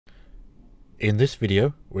In this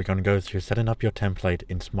video, we're going to go through setting up your template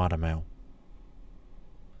in SmarterMail.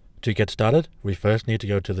 To get started, we first need to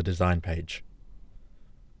go to the design page.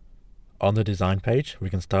 On the design page,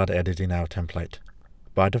 we can start editing our template.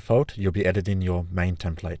 By default, you'll be editing your main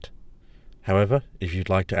template. However, if you'd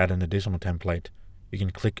like to add an additional template, you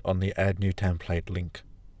can click on the Add New Template link.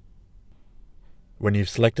 When you've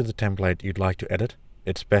selected the template you'd like to edit,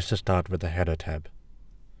 it's best to start with the Header tab.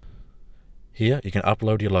 Here you can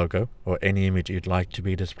upload your logo or any image you'd like to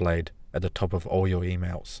be displayed at the top of all your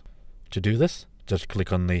emails. To do this, just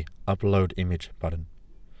click on the Upload Image button,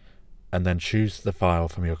 and then choose the file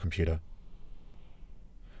from your computer.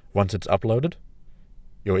 Once it's uploaded,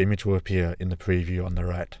 your image will appear in the preview on the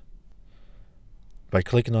right. By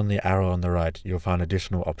clicking on the arrow on the right, you'll find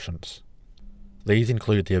additional options. These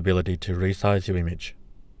include the ability to resize your image.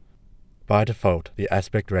 By default, the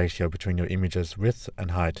aspect ratio between your image's width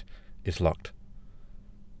and height is locked.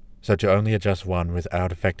 So to only adjust one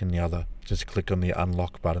without affecting the other, just click on the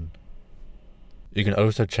Unlock button. You can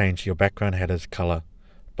also change your background header's color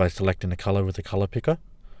by selecting the color with the color picker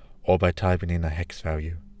or by typing in a hex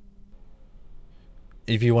value.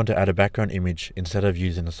 If you want to add a background image instead of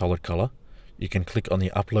using a solid color, you can click on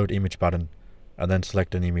the Upload Image button and then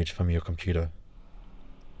select an image from your computer.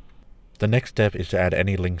 The next step is to add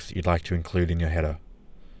any links you'd like to include in your header.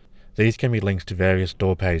 These can be links to various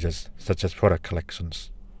store pages, such as product collections.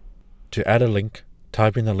 To add a link,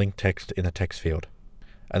 type in the link text in the text field,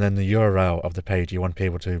 and then the URL of the page you want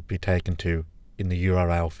people to be taken to in the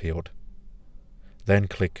URL field. Then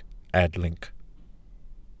click Add Link.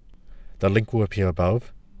 The link will appear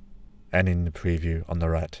above and in the preview on the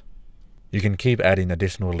right. You can keep adding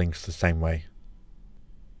additional links the same way.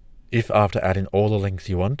 If after adding all the links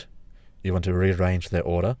you want to rearrange their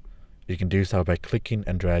order, you can do so by clicking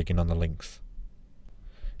and dragging on the links.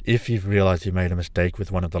 If you've realized you made a mistake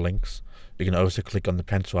with one of the links, you can also click on the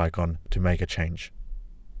pencil icon to make a change.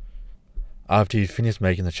 After you've finished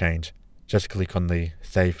making the change, just click on the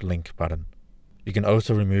Save Link button. You can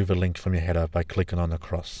also remove a link from your header by clicking on the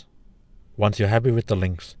cross. Once you're happy with the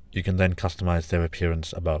links, you can then customize their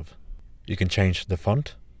appearance above. You can change the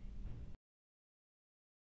font,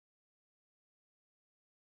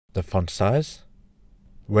 the font size,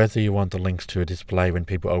 whether you want the links to display when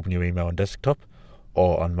people open your email on desktop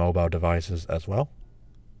or on mobile devices as well,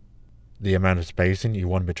 the amount of spacing you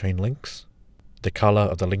want between links, the color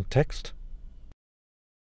of the link text,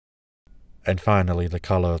 and finally the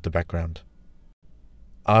color of the background.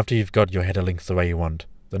 After you've got your header links the way you want,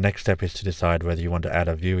 the next step is to decide whether you want to add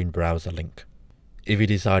a view in browser link. If you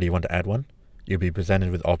decide you want to add one, you'll be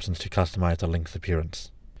presented with options to customize the link's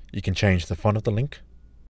appearance. You can change the font of the link,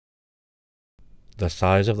 the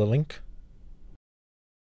size of the link,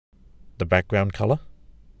 the background color,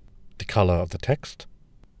 the color of the text,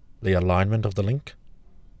 the alignment of the link,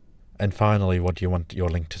 and finally what you want your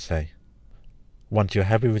link to say. Once you're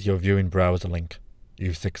happy with your view in browser link,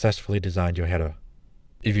 you've successfully designed your header.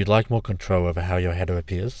 If you'd like more control over how your header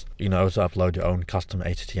appears, you can also upload your own custom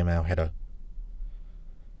HTML header.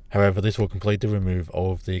 However, this will completely remove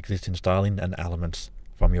all of the existing styling and elements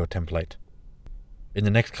from your template. In the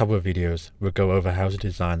next couple of videos, we'll go over how to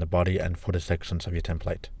design the body and footer sections of your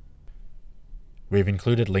template. We've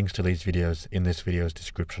included links to these videos in this video's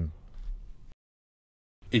description.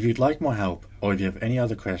 If you'd like more help, or if you have any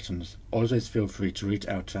other questions, always feel free to reach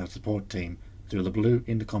out to our support team through the blue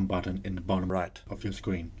intercom button in the bottom right of your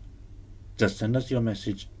screen. Just send us your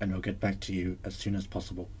message and we'll get back to you as soon as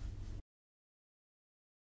possible.